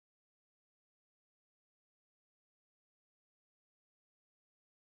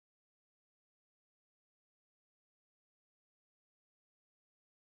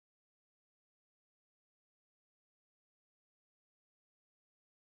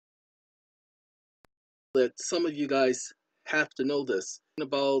that some of you guys have to know this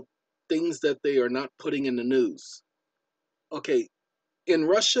about things that they are not putting in the news. Okay, in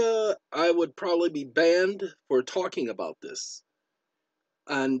Russia, I would probably be banned for talking about this.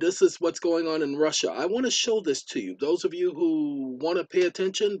 And this is what's going on in Russia. I want to show this to you. Those of you who want to pay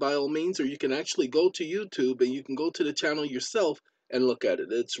attention, by all means, or you can actually go to YouTube and you can go to the channel yourself and look at it.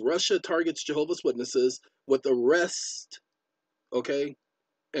 It's Russia targets Jehovah's Witnesses with arrest, okay,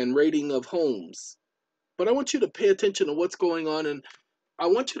 and raiding of homes. But I want you to pay attention to what's going on, and I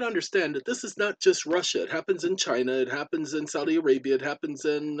want you to understand that this is not just Russia. It happens in China, it happens in Saudi Arabia, it happens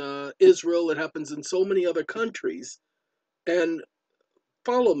in Israel, it happens in so many other countries. And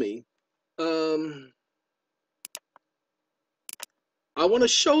follow me. I want to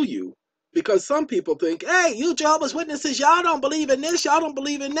show you, because some people think, hey, you Jehovah's Witnesses, y'all don't believe in this, y'all don't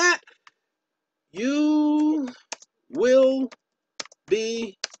believe in that. You will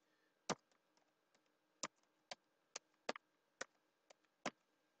be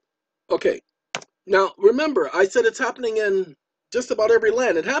okay. Now, remember, I said it's happening in just about every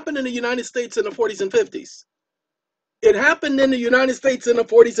land. It happened in the United States in the 40s and 50s. It happened in the United States in the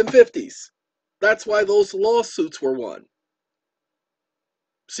 40s and 50s. That's why those lawsuits were won.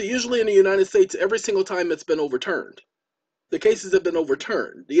 See, usually in the United States, every single time it's been overturned. The cases have been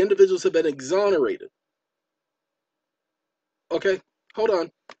overturned. The individuals have been exonerated. Okay, hold on.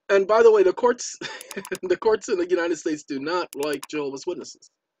 And by the way, the courts, the courts in the United States do not like Jehovah's Witnesses.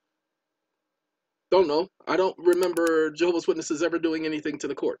 Don't know. I don't remember Jehovah's Witnesses ever doing anything to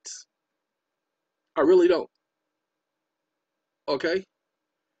the courts. I really don't. Okay?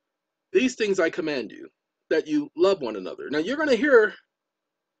 These things I command you, that you love one another. Now you're going to hear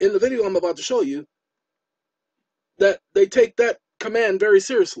in the video I'm about to show you that they take that command very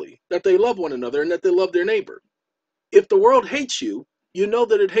seriously, that they love one another and that they love their neighbor. If the world hates you, you know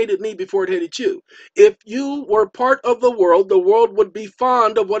that it hated me before it hated you. If you were part of the world would be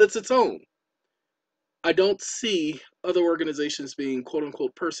fond of what is its own. I don't see other organizations being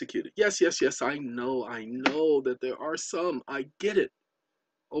quote-unquote persecuted. Yes, I know that there are some. I get it.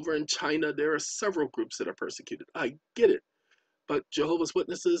 Over in China, there are several groups that are persecuted. I get it. But Jehovah's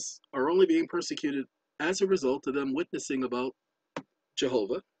Witnesses are only being persecuted as a result of them witnessing about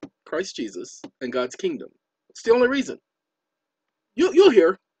Jehovah, Christ Jesus, and God's kingdom. It's the only reason. You'll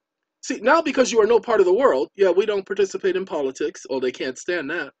hear. See, now because you are no part of the world, yeah, we don't participate in politics. Oh, they can't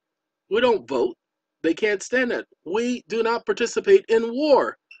stand that. We don't vote. They can't stand that. We do not participate in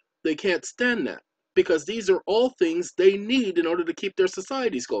war. They can't stand that. Because these are all things they need in order to keep their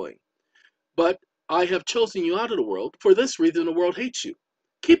societies going. But I have chosen you out of the world. For this reason, the world hates you.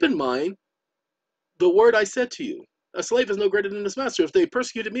 Keep in mind the word I said to you. A slave is no greater than his master. If they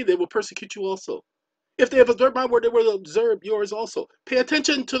persecuted me, they will persecute you also. If they have observed my word, they will observe yours also. Pay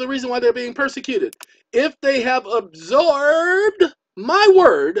attention to the reason why they're being persecuted. If they have absorbed my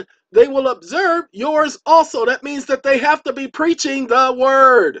word, they will observe yours also. That means that they have to be preaching the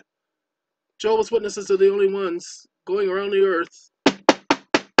word. Jehovah's Witnesses are the only ones going around the earth,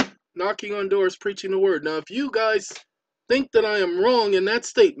 knocking on doors, preaching the word. Now, if you guys think that I am wrong in that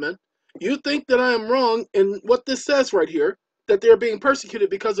statement, you think that I am wrong in what this says right here, that they're being persecuted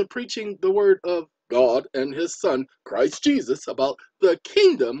because of preaching the word of God and his son, Christ Jesus, about the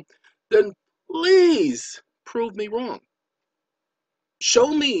kingdom, then please prove me wrong. Show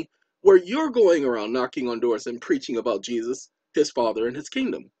me where you're going around knocking on doors and preaching about Jesus, his Father, and his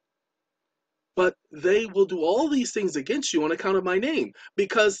kingdom. But they will do all these things against you on account of my name,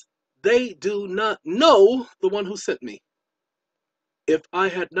 because they do not know the one who sent me. If I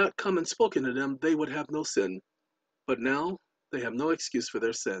had not come and spoken to them, they would have no sin. But now they have no excuse for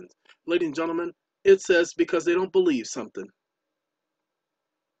their sins. Ladies and gentlemen, it says because they don't believe something.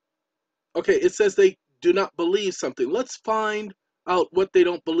 Okay, it says they do not believe something. Let's find out what they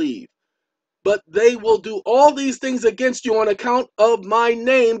don't believe. But they will do all these things against you on account of my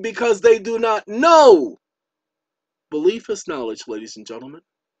name because they do not know. Belief is knowledge, ladies and gentlemen.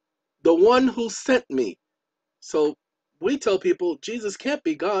 The one who sent me. So we tell people Jesus can't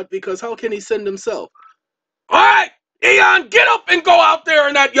be God because how can he send himself? All right, Eon, get up and go out there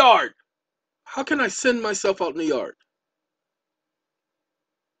in that yard. How can I send myself out in the yard?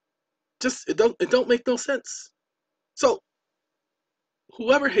 Just it don't make no sense. So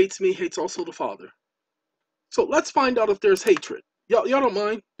whoever hates me hates also the Father. So let's find out if there's hatred. Y'all don't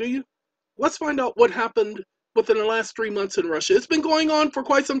mind, do you? Let's find out what happened within the last 3 months in Russia. It's been going on for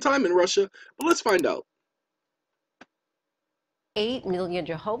quite some time in Russia, but let's find out. 8 million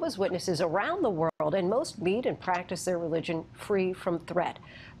Jehovah's Witnesses around the world, and most meet and practice their religion free from threat.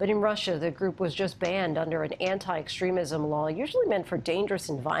 But in Russia, the group was just banned under an anti-extremism law, usually meant for dangerous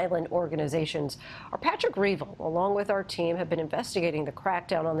and violent organizations. Our Patrick Reevell, along with our team, have been investigating the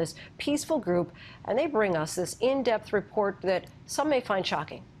crackdown on this peaceful group, and they bring us this in-depth report that some may find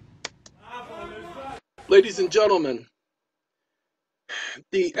shocking. Ladies and gentlemen,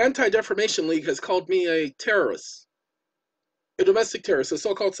 the Anti-Defamation League has called me a terrorist. A domestic terrorist, a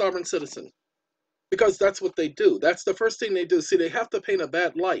so-called sovereign citizen, because that's what they do. That's the first thing they do. See, they have to paint a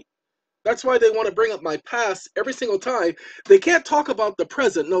bad light. That's why they want to bring up my past every single time. They can't talk about the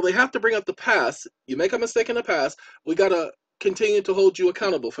present. No, they have to bring up the past. You make a mistake in the past, we got to continue to hold you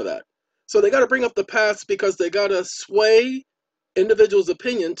accountable for that. So they got to bring up the past because they got to sway individuals'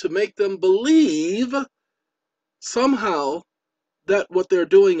 opinion to make them believe somehow that what they're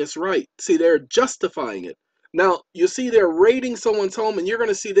doing is right. See, they're justifying it. Now, you see they're raiding someone's home, and you're going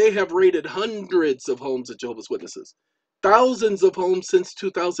to see they have raided hundreds of homes of Jehovah's Witnesses. Thousands of homes since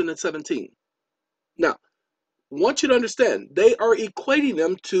 2017. Now, I want you to understand, they are equating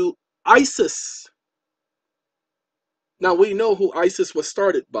them to ISIS. Now, we know who ISIS was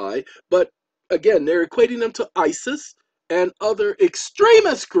started by, but again, they're equating them to ISIS and other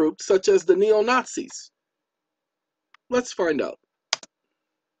extremist groups such as the neo-Nazis. Let's find out.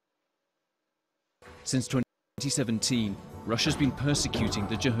 Since 2017, Russia's been persecuting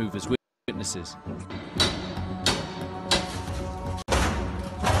the Jehovah's Witnesses.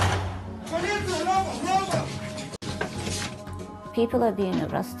 People are being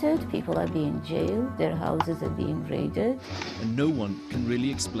arrested, people are being jailed, their houses are being raided. And no one can really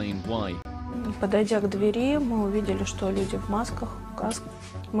explain why. Подойдя к двери, мы увидели, что люди в масках, касках.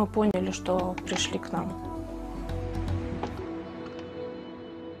 Мы поняли, что пришли к нам.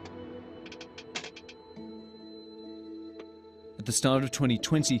 At the start of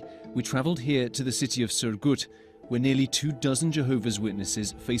 2020, we traveled here to the city of Surgut, where nearly 24 Jehovah's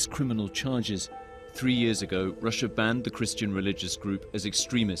Witnesses face criminal charges. 3 years ago, Russia banned the Christian religious group as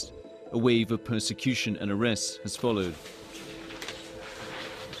extremist. A wave of persecution and arrests has followed.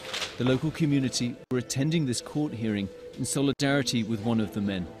 The local community were attending this court hearing in solidarity with one of the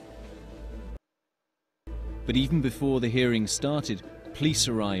men. But even before the hearing started, police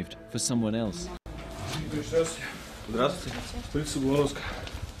arrived for someone else. Здравствуйте. Полиция Белорусская.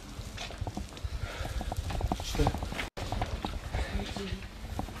 Что?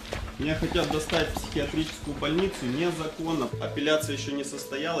 Меня хотят достать в психиатрическую больницу незаконно. Апелляция еще не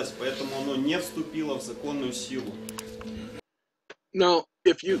состоялась, поэтому оно не вступило в законную силу. Now,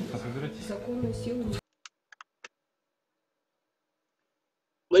 if you...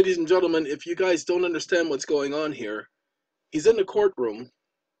 Ladies and gentlemen, if you guys don't understand what's going on here, he's in the courtroom.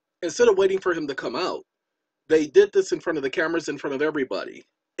 Instead of waiting for him to come out, they did this in front of the cameras, in front of everybody,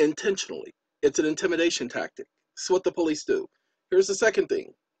 intentionally. It's an intimidation tactic. It's what the police do. Here's the second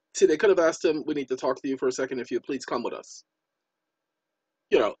thing. See, they could have asked him, we need to talk to you for a second, if you please come with us.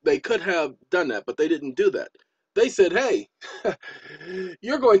 You know, they could have done that, but they didn't do that. They said, hey,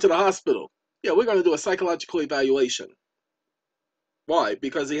 you're going to the hospital. Yeah, we're going to do a psychological evaluation. Why?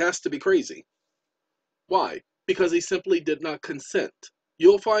 Because he has to be crazy. Why? Because he simply did not consent.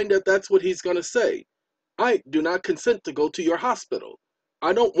 You'll find that that's what he's going to say. I do not consent to go to your hospital.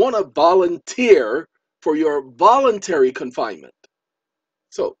 I don't want to volunteer for your voluntary confinement.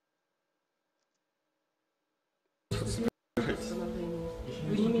 So.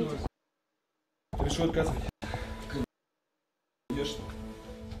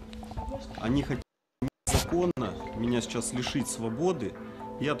 Они хотят незаконно меня сейчас лишить свободы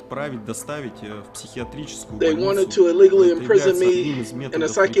и отправить, доставить в психиатрическую больницу. They wanted to illegally imprison me in a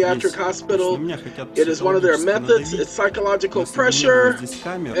psychiatric hospital. It is one of their methods. It's psychological pressure.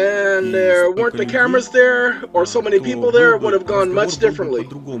 And there weren't the cameras there or so many people there, it would have gone much differently.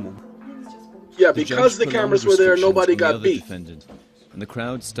 Yeah, because the cameras were there, nobody got beat. And the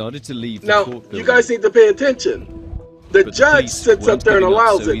crowd started to leave the now, court building. You guys need to pay attention. The judge sits up there and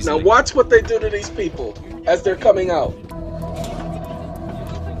allows it. Now watch what they do to these people as they're coming out.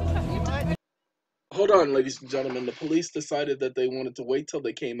 Hold on, ladies and gentlemen. The police decided that they wanted to wait till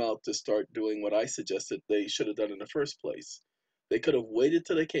they came out to start doing what I suggested they should have done in the first place. They could have waited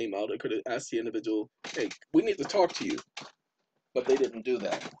till they came out. They could have asked the individual, hey, we need to talk to you. But they didn't do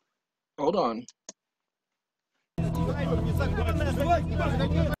that. Hold on.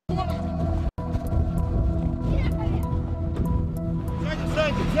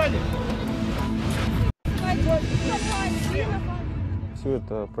 Все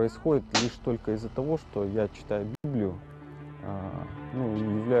это происходит лишь только из-за того, что я читаю Библию, и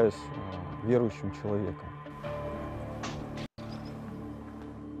являюсь верующим человеком.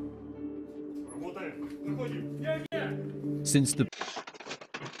 Since the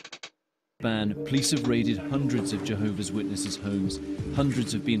ban, police have raided hundreds of Jehovah's Witnesses' homes.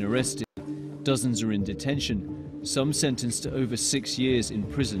 Hundreds have been arrested. Dozens are in detention. Some sentenced to over 6 years in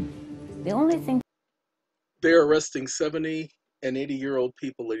prison. The only thing They're arresting 70 and 80-year-old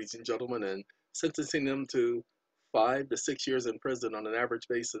people, ladies and gentlemen, and sentencing them to 5 to 6 years in prison on an average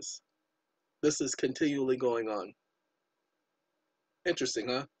basis. This is continually going on. Interesting,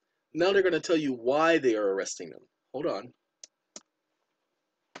 huh? Now they're going to tell you why they are arresting them. Hold on.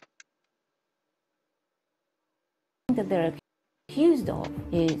 that they're accused of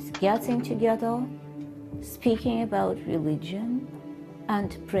is getting together, speaking about religion,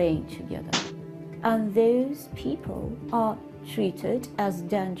 and praying together. And those people are treated as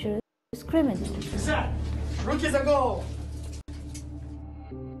dangerous criminals.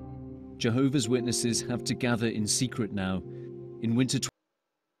 Jehovah's Witnesses have to gather in secret now. In winter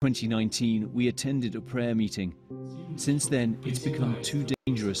 2019, we attended a prayer meeting. Since then, it's become too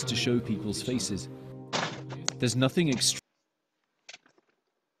dangerous to show people's faces. There's nothing extreme.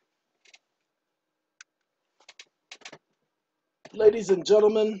 Ladies and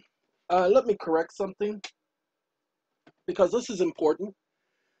gentlemen, let me correct something, because this is important.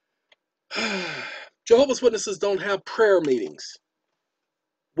 Jehovah's Witnesses don't have prayer meetings.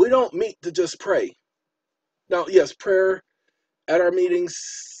 We don't meet to just pray. Now, yes, prayer at our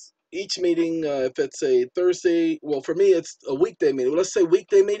meetings, each meeting, if it's a Thursday, well, for me, it's a weekday meeting. Well, let's say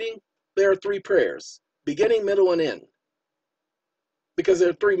weekday meeting, there are 3 prayers, beginning, middle, and end, because there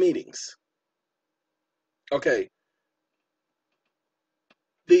are 3 meetings. Okay.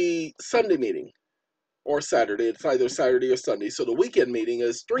 The Sunday meeting, or Saturday, it's either Saturday or Sunday. So the weekend meeting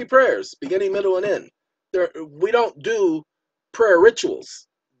is 3 prayers, beginning, middle, and end. We don't do prayer rituals.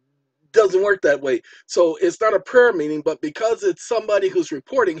 Doesn't work that way. So it's not a prayer meeting, but because it's somebody who's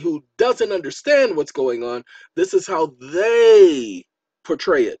reporting who doesn't understand what's going on, this is how they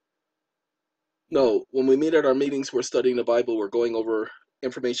portray it. No, when we meet at our meetings, we're studying the Bible, we're going over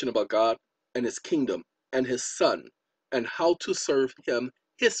information about God and His kingdom and His Son and how to serve Him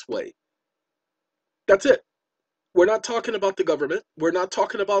His way. That's it. We're not talking about the government. We're not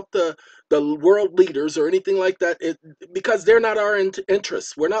talking about the world leaders or anything like that, because they're not our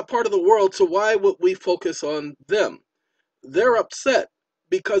interests. We're not part of the world, so why would we focus on them? They're upset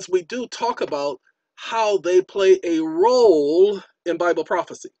because we do talk about how they play a role in Bible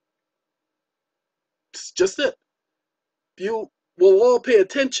prophecy. It's just it. You will all pay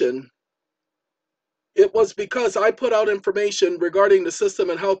attention. It was because I put out information regarding the system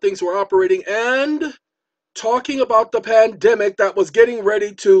and how things were operating and talking about the pandemic that was getting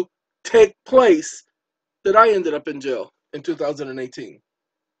ready to take place that I ended up in jail in 2018.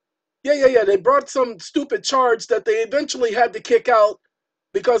 Yeah. They brought some stupid charge that they eventually had to kick out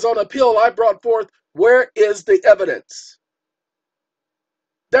because on appeal I brought forth, where is the evidence?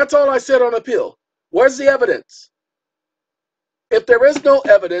 That's all I said on appeal. Where's the evidence? If there is no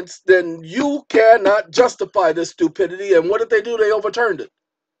evidence, then you cannot justify this stupidity. And what did they do? They overturned it.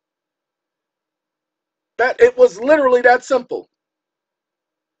 It was literally that simple.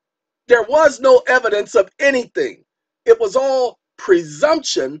 There was no evidence of anything. It was all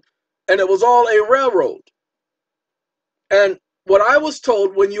presumption, and it was all a railroad. And what I was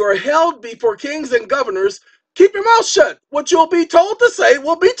told, when you are held before kings and governors, keep your mouth shut. What you'll be told to say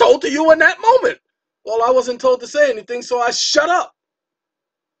will be told to you in that moment. Well, I wasn't told to say anything, so I shut up.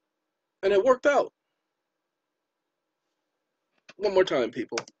 And it worked out. One more time,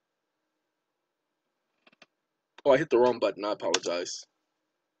 people. Oh, I hit the wrong button. I apologize.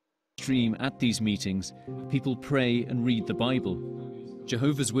 Stream at these meetings, people pray and read the Bible.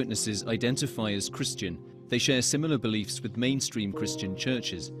 Jehovah's Witnesses identify as Christian. They share similar beliefs with mainstream Christian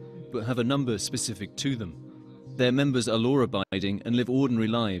churches, but have a number specific to them. Their members are law-abiding and live ordinary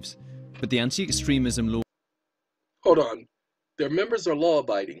lives, but the anti-extremism law... Hold on. Their members are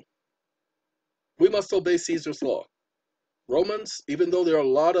law-abiding. We must obey Caesar's law. Romans, even though there are a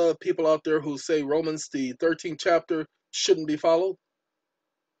lot of people out there who say Romans, the 13th chapter, shouldn't be followed,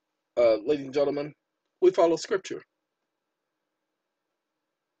 ladies and gentlemen, we follow Scripture.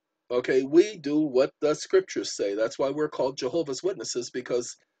 Okay, we do what the Scriptures say. That's why we're called Jehovah's Witnesses,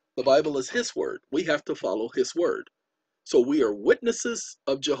 because the Bible is His word. We have to follow His word. So we are witnesses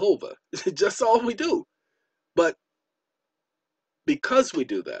of Jehovah. Just all we do. But because we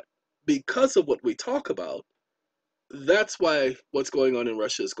do that, because of what we talk about, that's why what's going on in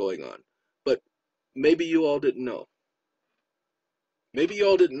Russia is going on. But maybe you all didn't know. Maybe you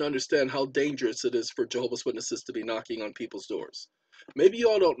all didn't understand how dangerous it is for Jehovah's Witnesses to be knocking on people's doors. Maybe you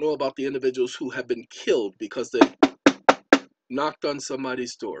all don't know about the individuals who have been killed because they knocked on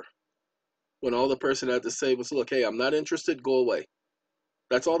somebody's door. when all the person had to say was, look, hey, I'm not interested, go away.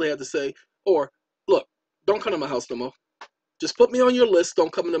 That's all they had to say. Or, look, don't come to my house no more. Just put me on your list,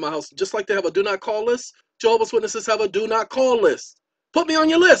 don't come into my house. Just like they have a do not call list, Jehovah's Witnesses have a do not call list. Put me on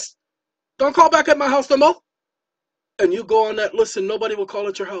your list. Don't call back at my house no more. And you go on that list and nobody will call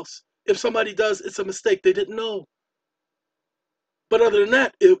at your house. If somebody does, it's a mistake. They didn't know. But other than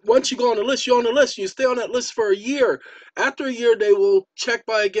that, once you go on the list, you're on the list. You stay on that list for a year. After a year, they will check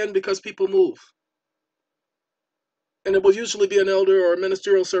by again because people move. And it will usually be an elder or a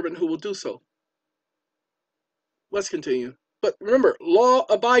ministerial servant who will do so. Let's continue. But remember, law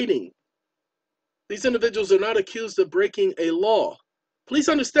abiding. These individuals are not accused of breaking a law. Please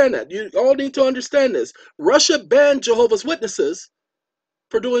understand that. You all need to understand this. Russia banned Jehovah's Witnesses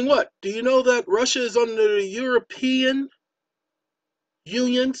for doing what? Do you know that Russia is under the European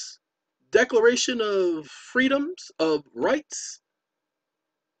Union's Declaration of Freedoms of Rights?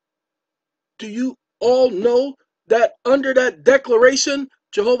 Do you all know that under that declaration,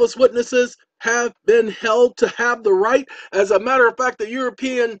 Jehovah's Witnesses have been held to have the right? As a matter of fact, the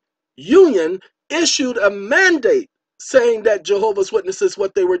European Union issued a mandate saying that Jehovah's Witnesses,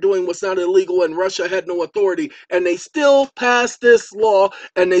 what they were doing was not illegal and Russia had no authority, and they still passed this law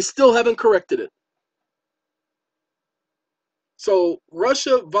and they still haven't corrected it. So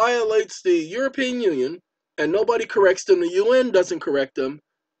Russia violates the European Union and nobody corrects them. The UN doesn't correct them,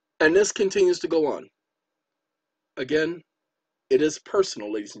 and this continues to go on. Again, it is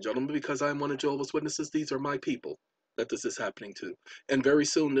personal, ladies and gentlemen, because I'm one of Jehovah's Witnesses. These are my people that this is happening to. And very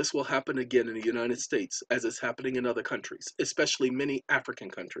soon this will happen again in the United States, as it's happening in other countries, especially many African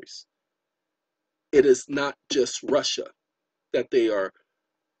countries. It is not just Russia that they are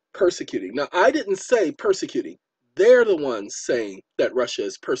persecuting. Now, I didn't say persecuting. They're the ones saying that Russia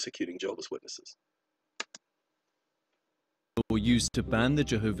is persecuting Jehovah's Witnesses. Or used to ban the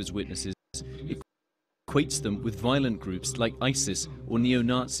Jehovah's Witnesses equates them with violent groups like ISIS or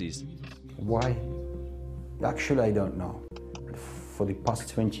neo-Nazis. Why? Actually, I don't know. For the past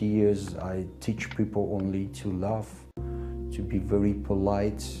 20 years, I teach people only to love, to be very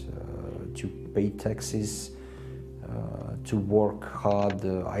polite, to pay taxes, to work hard.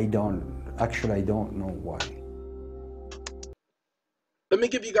 I don't know why. Let me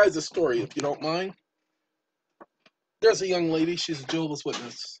give you guys a story, if you don't mind. There's a young lady, she's a Jehovah's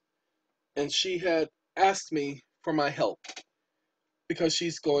Witness, and she had asked me for my help because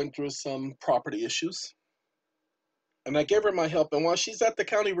she's going through some property issues. And I gave her my help, and while she's at the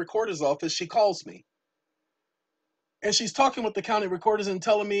county recorder's office, she calls me. And she's talking with the county recorders and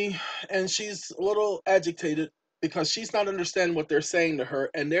telling me, and she's a little agitated because she's not understanding what they're saying to her,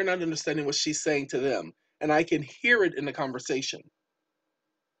 and they're not understanding what she's saying to them. And I can hear it in the conversation.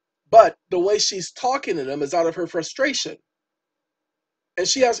 But the way she's talking to them is out of her frustration. And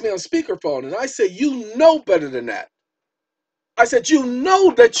she has me on speakerphone, and I said, you know better than that. I said, you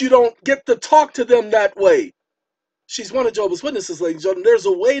know that you don't get to talk to them that way. She's one of Jehovah's Witnesses, ladies and gentlemen. There's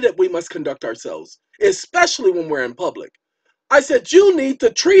a way that we must conduct ourselves, especially when we're in public. I said, you need to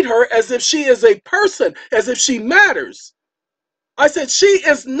treat her as if she is a person, as if she matters. I said, she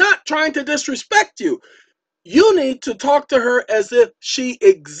is not trying to disrespect you. You need to talk to her as if she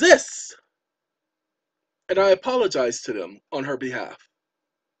exists. And I apologize to them on her behalf.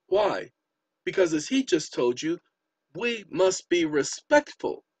 Why? Because as he just told you, we must be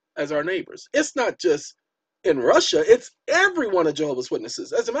respectful as our neighbors. It's not just in Russia, it's every one of Jehovah's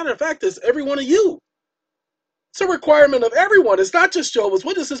Witnesses. As a matter of fact, it's every one of you. It's a requirement of everyone. It's not just Jehovah's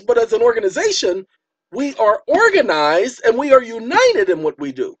Witnesses, but as an organization, we are organized and we are united in what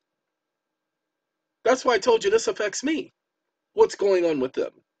we do. That's why I told you this affects me. What's going on with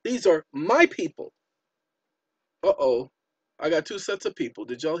them? These are my people. Uh-oh. I got two sets of people.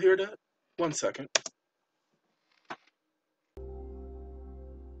 Did y'all hear that? 1 second.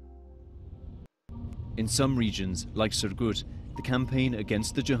 In some regions, like Surgut, the campaign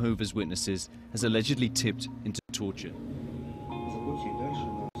against the Jehovah's Witnesses has allegedly tipped into torture.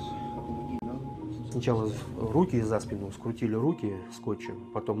 Сначала руки за спину, скрутили руки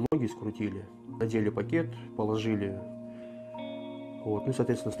скотчем, потом ноги скрутили, надели пакет, положили. Вот. Ну,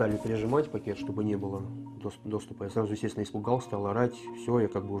 соответственно, стали прижимать пакет, чтобы не было доступа. Я сразу, естественно, испугался, стал орать. Все, я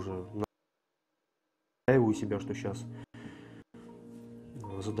как бы уже настраиваю себя, что сейчас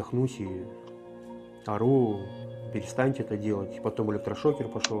задохнусь и ору, перестаньте это делать. Потом электрошокер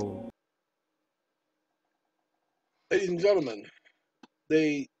пошел. Ladies and gentlemen,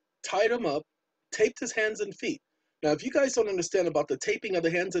 they tied him up, taped his hands and feet. Now, if you guys don't understand about the taping of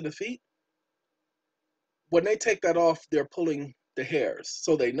the hands and the feet, when they take that off, they're pulling the hairs.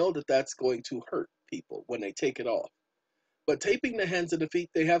 So they know that that's going to hurt people when they take it off. But taping the hands and the feet,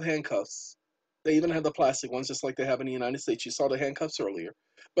 they have handcuffs. They even have the plastic ones, just like they have in the United States. You saw the handcuffs earlier.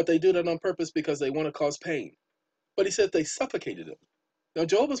 But they do that on purpose because they want to cause pain. But he said they suffocated him. Now,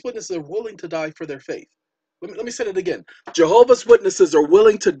 Jehovah's Witnesses are willing to die for their faith. Let me say it again. Jehovah's Witnesses are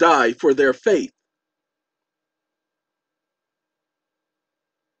willing to die for their faith.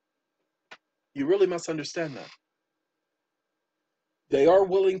 You really must understand that. They are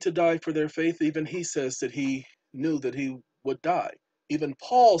willing to die for their faith. Even he says that he knew that he would die. Even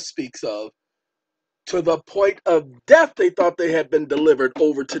Paul speaks of, to the point of death, they thought they had been delivered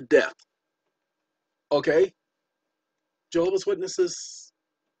over to death. Okay? Jehovah's Witnesses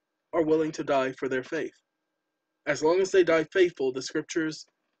are willing to die for their faith. As long as they die faithful, the scriptures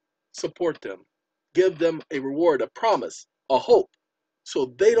support them, give them a reward, a promise, a hope,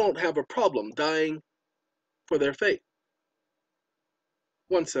 so they don't have a problem dying for their faith.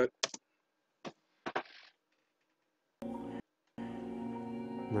 One sec.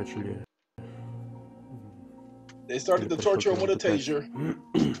 Начали. They started to torture him with a taser.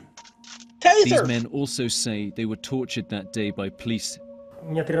 These Taser! men also say they were tortured that day by police.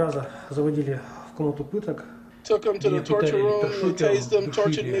 Меня 3 раза заводили в комнату пыток. Took him to the torture room, tased them,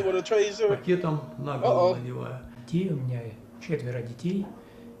 tortured me with a taser. Uh-oh. Детей, у меня 4 детей,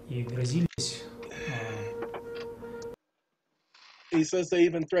 и грозились. He says they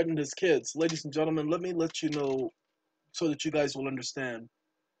even threatened his kids. Ladies and gentlemen, let me let you know so that you guys will understand.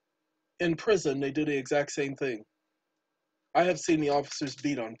 In prison, they do the exact same thing. I have seen the officers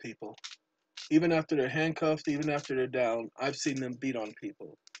beat on people. Even after they're handcuffed, even after they're down, I've seen them beat on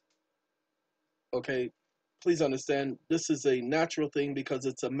people. Okay? Please understand, this is a natural thing because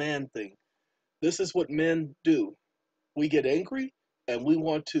it's a man thing. This is what men do. We get angry and we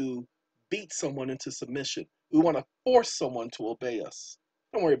want to beat someone into submission. We want to force someone to obey us.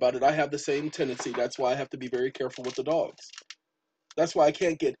 Don't worry about it. I have the same tendency. That's why I have to be very careful with the dogs. That's why I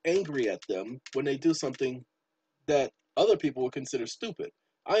can't get angry at them when they do something that other people would consider stupid.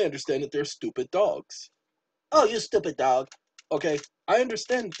 I understand that they're stupid dogs. Oh, you stupid dog. Okay, I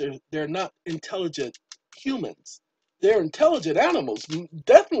understand that they're not intelligent humans. They're intelligent animals.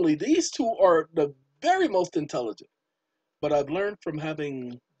 Definitely, these two are the very most intelligent. But I've learned from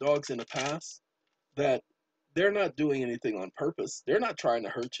having dogs in the past that they're not doing anything on purpose. They're not trying to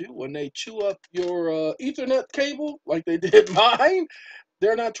hurt you. When they chew up your Ethernet cable, like they did mine,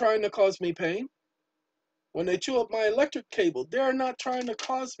 they're not trying to cause me pain. When they chew up my electric cable, they're not trying to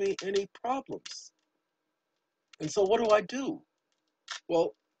cause me any problems. And so what do?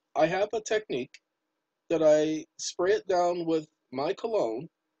 Well, I have a technique that I spray it down with my cologne,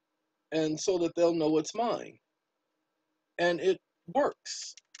 and so that they'll know it's mine. And it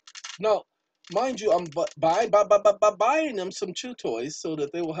works. Now, mind you, I'm buying them some chew toys so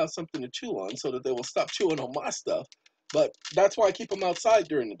that they will have something to chew on, so that they will stop chewing on my stuff. But that's why I keep them outside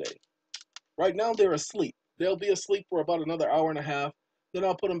during the day. Right now, they're asleep. They'll be asleep for about another hour and a half. Then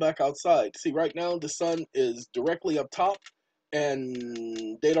I'll put them back outside. See, right now, the sun is directly up top,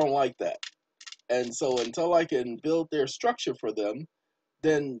 and they don't like that. And so until I can build their structure for them,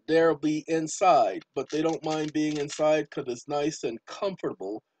 then they'll be inside. But they don't mind being inside because it's nice and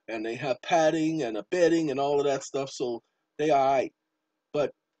comfortable, and they have padding and a bedding and all of that stuff, so they are all right.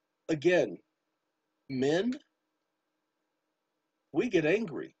 But again, men, we get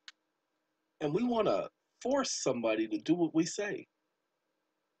angry, and we want to force somebody to do what we say.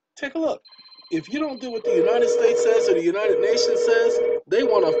 Take a look. If you don't do what the United States says or the United Nations says, they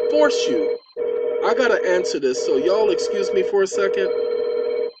want to force you. I got to answer this, so y'all excuse me for a second.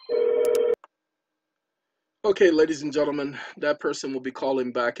 Okay, ladies and gentlemen, that person will be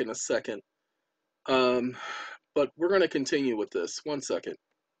calling back in a second. But we're going to continue with this. 1 second.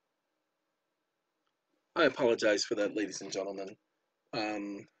 I apologize for that, ladies and gentlemen.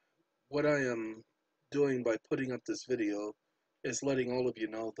 What I am doing by putting up this video is letting all of you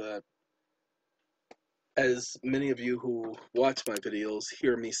know that, as many of you who watch my videos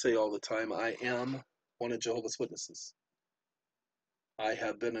hear me say all the time, I am one of Jehovah's Witnesses. I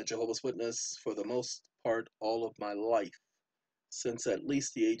have been a Jehovah's Witness for the most part all of my life, since at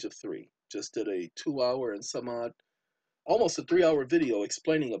least the age of 3. Just did a 2-hour and some odd, almost a 3-hour video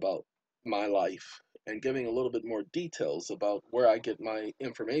explaining about my life and giving a little bit more details about where I get my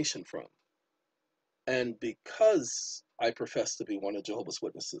information from. And because I profess to be one of Jehovah's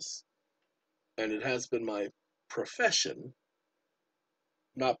Witnesses, and it has been my profession,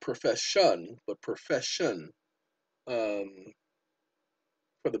 not profession, but profession, for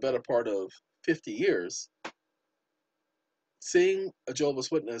the better part of 50 years, seeing a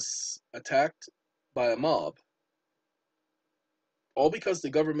Jehovah's Witness attacked by a mob, all because the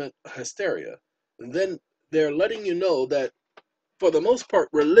government hysteria, and then they're letting you know that for the most part,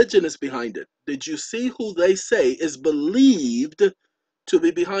 religion is behind it. Did you see who they say is believed to be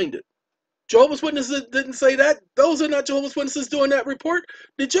behind it? Jehovah's Witnesses didn't say that. Those are not Jehovah's Witnesses doing that report.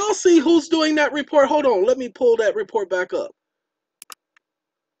 Did y'all see who's doing that report? Hold on, let me pull that report back up.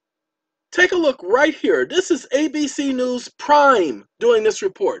 Take a look right here. This is ABC News Prime doing this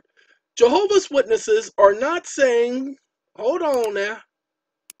report. Jehovah's Witnesses are not saying, hold on now.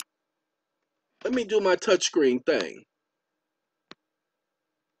 Let me do my touchscreen thing.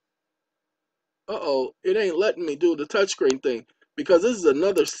 Uh-oh, it ain't letting me do the touchscreen thing because this is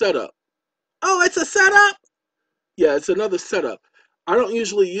another setup. Oh, it's a setup? Yeah, it's another setup. I don't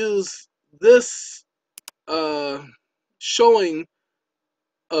usually use this showing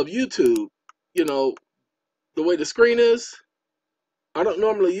of YouTube, you know, the way the screen is. I don't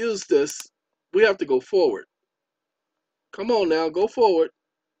normally use this. We have to go forward. Come on now, go forward.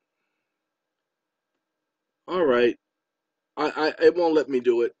 All right. It won't let me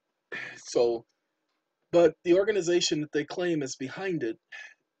do it. So, but the organization that they claim is behind it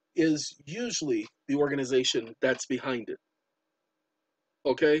is usually the organization that's behind it.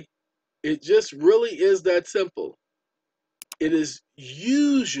 Okay? It just really is that simple. It is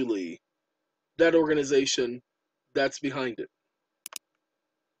usually that organization that's behind it.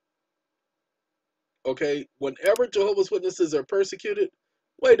 Okay? Whenever Jehovah's Witnesses are persecuted,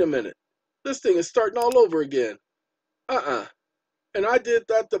 wait a minute. This thing is starting all over again. And I did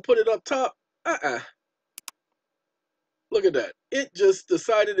that to put it up top. Look at that. It just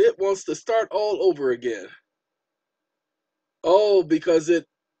decided it wants to start all over again. Oh, because it...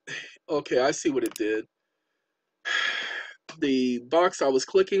 Okay, I see what it did. The box I was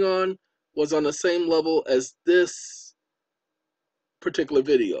clicking on was on the same level as this particular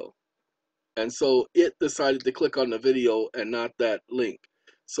video. And so it decided to click on the video and not that link.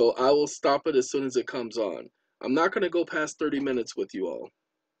 So I will stop it as soon as it comes on. I'm not going to go past 30 minutes with you all.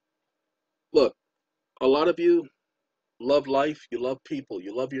 Look, a lot of you love life, you love people,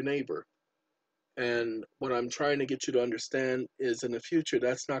 you love your neighbor. And what I'm trying to get you to understand is in the future,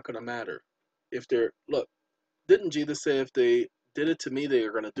 that's not going to matter. If they're, look, didn't Jesus say if they did it to me, they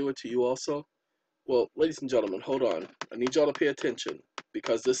are going to do it to you also? Well, ladies and gentlemen, hold on. I need y'all to pay attention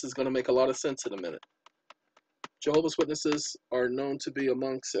because this is going to make a lot of sense in a minute. Jehovah's Witnesses are known to be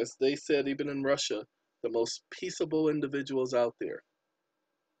amongst, as they said, even in Russia, the most peaceable individuals out there.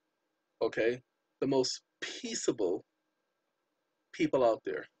 Okay? The most peaceable people out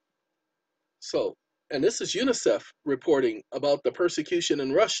there. So, and this is UNICEF reporting about the persecution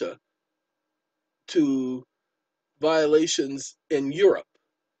in Russia to violations in Europe.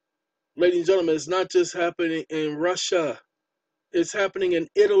 Ladies and gentlemen, it's not just happening in Russia. It's happening in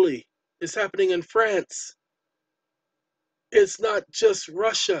Italy. It's happening in France. It's not just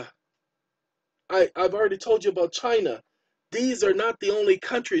Russia. I've already told you about China. These are not the only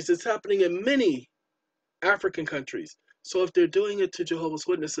countries. It's happening in many African countries. So if they're doing it to Jehovah's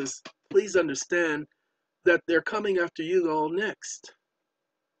Witnesses, please understand that they're coming after you all next.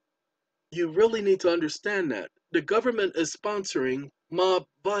 You really need to understand that. The government is sponsoring mob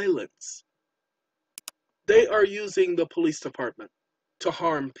violence. They are using the police department to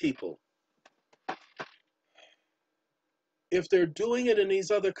harm people. If they're doing it in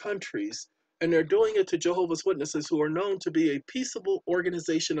these other countries, and they're doing it to Jehovah's Witnesses who are known to be a peaceable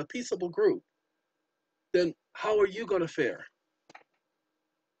organization, a peaceable group, then how are you going to fare?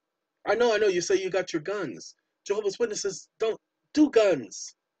 I know, you say you got your guns. Jehovah's Witnesses don't do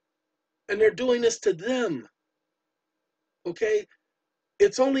guns. And they're doing this to them. Okay?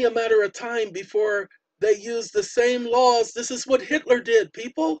 It's only a matter of time before they use the same laws. This is what Hitler did,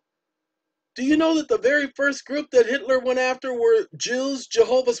 people. Do you know that the very first group that Hitler went after were Jews,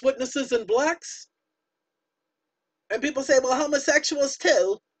 Jehovah's Witnesses, and blacks? And people say, well, homosexuals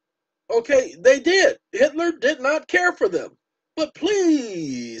too. Okay, they did. Hitler did not care for them. But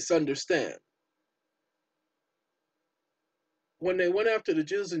please understand, when they went after the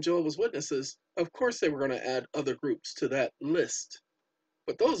Jews and Jehovah's Witnesses, of course they were going to add other groups to that list.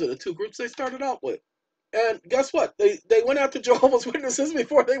 But those are the two groups they started out with. And guess what? They went after Jehovah's Witnesses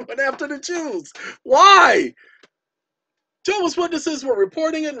before they went after the Jews. Why? Jehovah's Witnesses were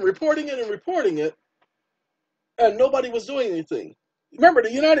reporting it and reporting it and reporting it, and nobody was doing anything. Remember,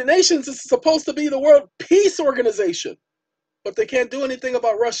 the United Nations is supposed to be the world peace organization, but they can't do anything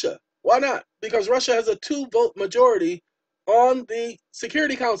about Russia. Why not? Because Russia has a 2-vote majority on the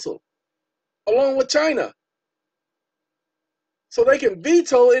Security Council, along with China. So they can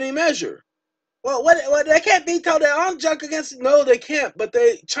veto any measure. Well, they can't veto their own junk against... No, they can't, but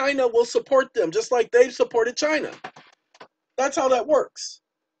China will support them, just like they've supported China. That's how that works.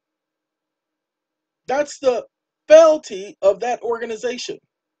 That's the frailty of that organization,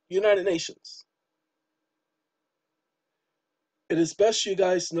 United Nations. It is best you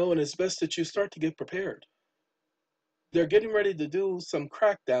guys know, and it's best that you start to get prepared. They're getting ready to do some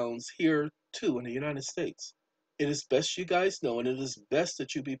crackdowns here too in the United States. It is best you guys know, and it is best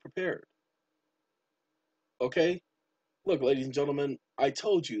that you be prepared. Okay? Look, ladies and gentlemen, I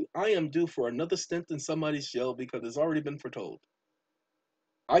told you, I am due for another stint in somebody's jail because it's already been foretold.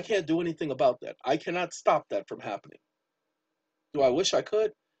 I can't do anything about that. I cannot stop that from happening. Do I wish I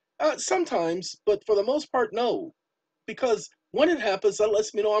could? Sometimes, but for the most part, no. Because when it happens, that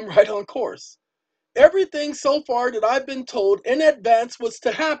lets me know I'm right on course. Everything so far that I've been told in advance was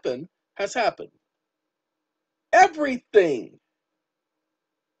to happen has happened. Everything.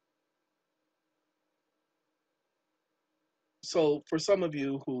 So for some of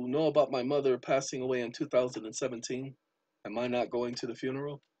you who know about my mother passing away in 2017, am I not going to the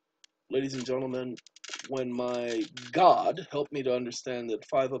funeral? Ladies and gentlemen, when my God helped me to understand that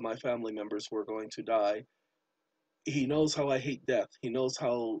 5 of my family members were going to die, He knows how I hate death. He knows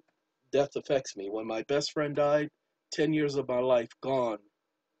how death affects me. When my best friend died, 10 years of my life gone.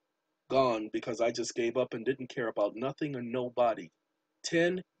 Gone because I just gave up and didn't care about nothing or nobody.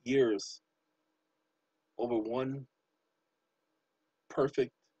 10 years over one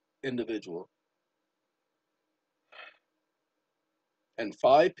perfect individual. And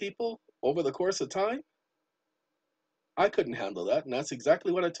 5 people over the course of time? I couldn't handle that, and that's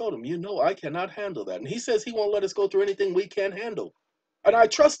exactly what I told him. You know I cannot handle that. And he says he won't let us go through anything we can't handle. And I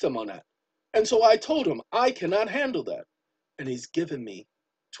trust him on that. And so I told him I cannot handle that. And he's given me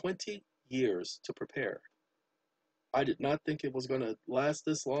 20 years to prepare. I did not think it was going to last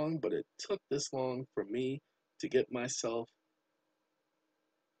this long, but it took this long for me to get myself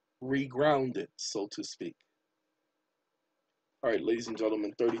regrounded, so to speak. All right, ladies and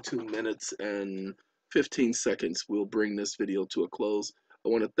gentlemen, 32 minutes and 15 seconds will bring this video to a close. I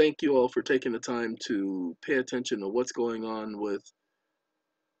want to thank you all for taking the time to pay attention to what's going on with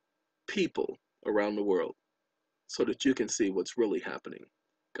people around the world so that you can see what's really happening.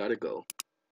 Gotta go.